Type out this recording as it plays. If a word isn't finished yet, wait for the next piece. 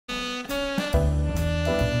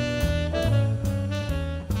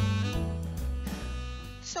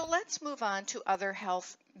let's move on to other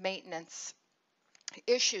health maintenance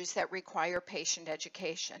issues that require patient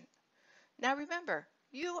education. Now remember,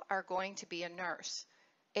 you are going to be a nurse.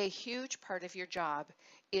 A huge part of your job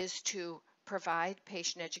is to provide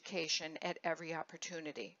patient education at every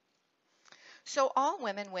opportunity. So all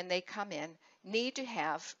women, when they come in, need to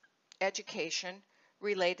have education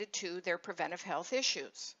related to their preventive health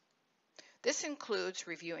issues. This includes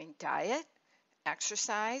reviewing diet,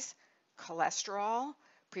 exercise, cholesterol,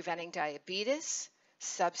 preventing diabetes,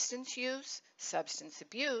 substance use, substance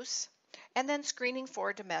abuse, and then screening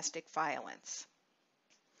for domestic violence.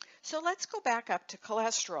 So let's go back up to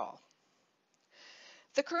cholesterol.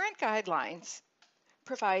 The current guidelines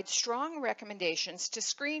provide strong recommendations to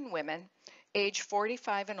screen women age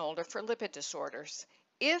 45 and older for lipid disorders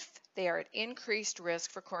if they are at increased risk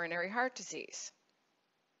for coronary heart disease,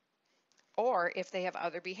 or if they have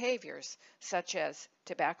other behaviors such as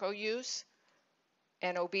tobacco use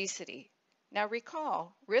and obesity. Now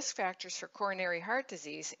recall, risk factors for coronary heart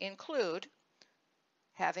disease include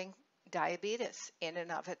having diabetes in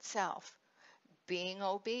and of itself. Being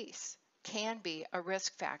obese can be a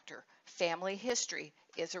risk factor. Family history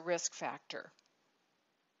is a risk factor.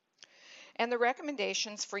 And the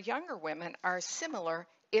recommendations for younger women are similar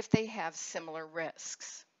if they have similar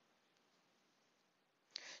risks.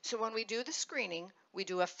 So when we do the screening, we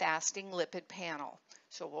do a fasting lipid panel.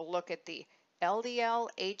 So we'll look at the LDL,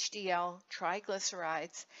 HDL,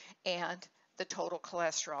 triglycerides, and the total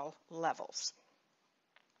cholesterol levels.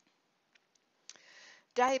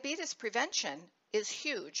 Diabetes prevention is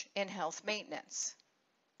huge in health maintenance.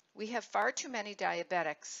 We have far too many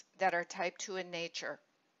diabetics that are type 2 in nature.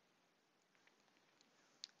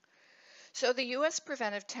 So the U.S.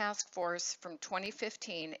 Preventive Task Force from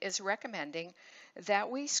 2015 is recommending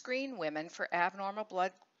that we screen women for abnormal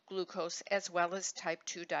blood glucose as well as type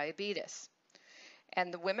 2 diabetes.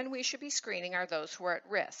 And the women we should be screening are those who are at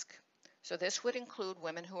risk. So this would include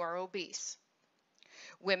women who are obese,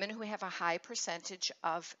 women who have a high percentage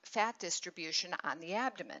of fat distribution on the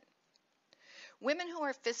abdomen, women who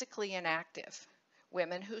are physically inactive,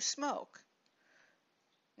 women who smoke.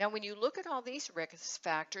 Now, when you look at all these risk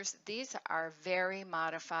factors, these are very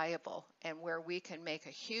modifiable and where we can make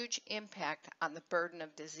a huge impact on the burden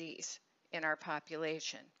of disease in our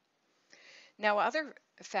population. Now, other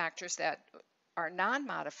factors that are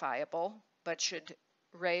non-modifiable but should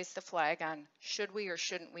raise the flag on should we or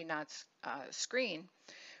shouldn't we not screen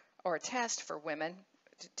or test for women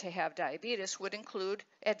to have diabetes would include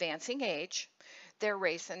advancing age, their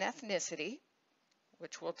race and ethnicity,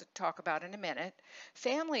 which we'll talk about in a minute,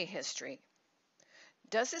 family history.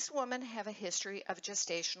 Does this woman have a history of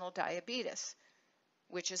gestational diabetes,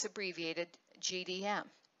 which is abbreviated GDM?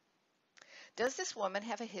 Does this woman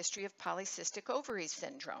have a history of polycystic ovary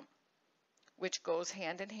syndrome, which goes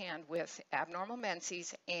hand in hand with abnormal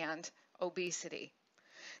menses and obesity?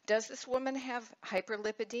 Does this woman have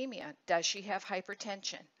hyperlipidemia? Does she have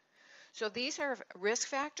hypertension? So these are risk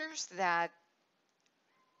factors that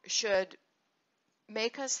should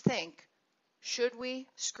make us think, should we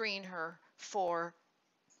screen her for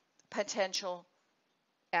potential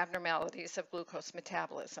abnormalities of glucose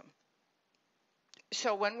metabolism?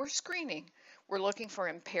 So when we're screening, we're looking for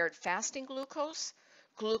impaired fasting glucose,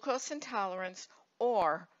 glucose intolerance,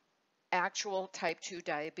 or actual type 2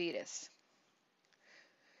 diabetes.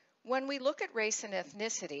 When we look at race and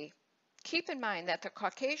ethnicity, keep in mind that the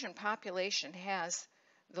Caucasian population has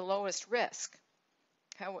the lowest risk.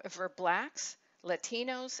 However, Blacks,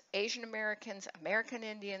 Latinos, Asian Americans, American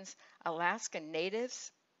Indians, Alaskan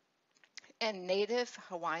Natives, and Native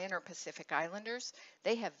Hawaiian or Pacific Islanders,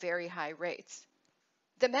 they have very high rates.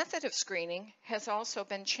 The method of screening has also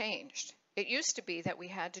been changed. It used to be that we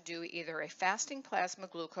had to do either a fasting plasma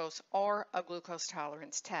glucose or a glucose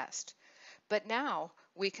tolerance test. But now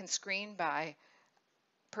we can screen by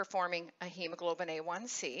performing a hemoglobin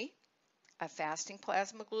A1C, a fasting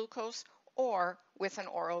plasma glucose, or with an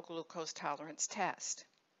oral glucose tolerance test.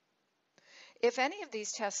 If any of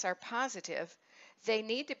these tests are positive, they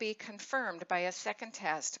need to be confirmed by a second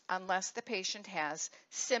test unless the patient has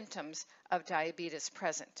symptoms of diabetes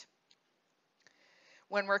present.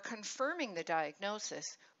 When we're confirming the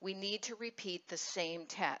diagnosis, we need to repeat the same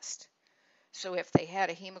test. So if they had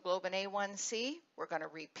a hemoglobin A1C, we're going to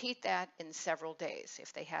repeat that in several days.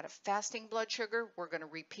 If they had a fasting blood sugar, we're going to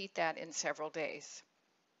repeat that in several days.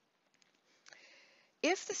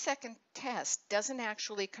 If the second test doesn't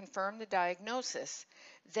actually confirm the diagnosis,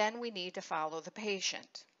 then we need to follow the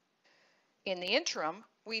patient. In the interim,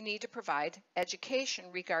 we need to provide education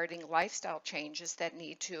regarding lifestyle changes that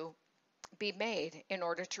need to be made in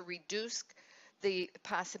order to reduce the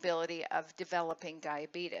possibility of developing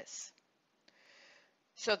diabetes.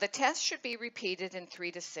 So the test should be repeated in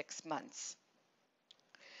 3 to 6 months.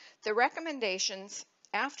 The recommendations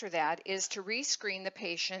after that is to rescreen the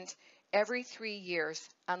patient every 3 years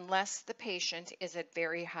unless the patient is at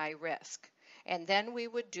very high risk, and then we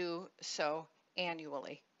would do so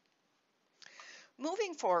annually.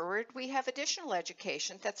 Moving forward, we have additional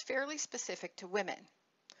education that's fairly specific to women.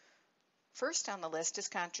 First on the list is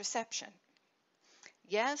contraception.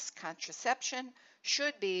 Yes, contraception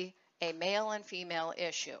should be a male and female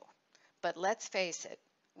issue, but let's face it,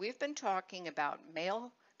 we've been talking about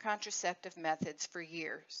male contraceptive methods for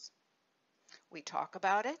years. We talk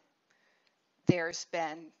about it. There's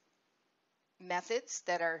been methods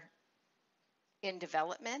that are in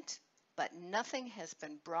development, but nothing has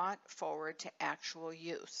been brought forward to actual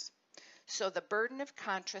use. So the burden of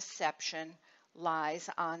contraception lies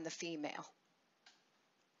on the female.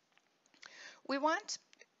 We want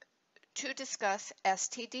to discuss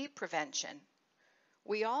STD prevention.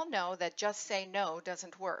 We all know that just say no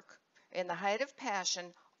doesn't work. In the height of passion,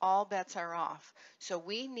 all bets are off. So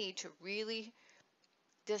we need to really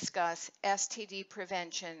discuss STD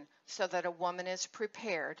prevention so that a woman is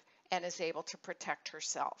prepared and is able to protect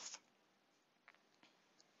herself.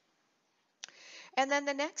 And then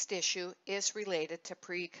the next issue is related to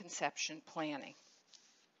preconception planning.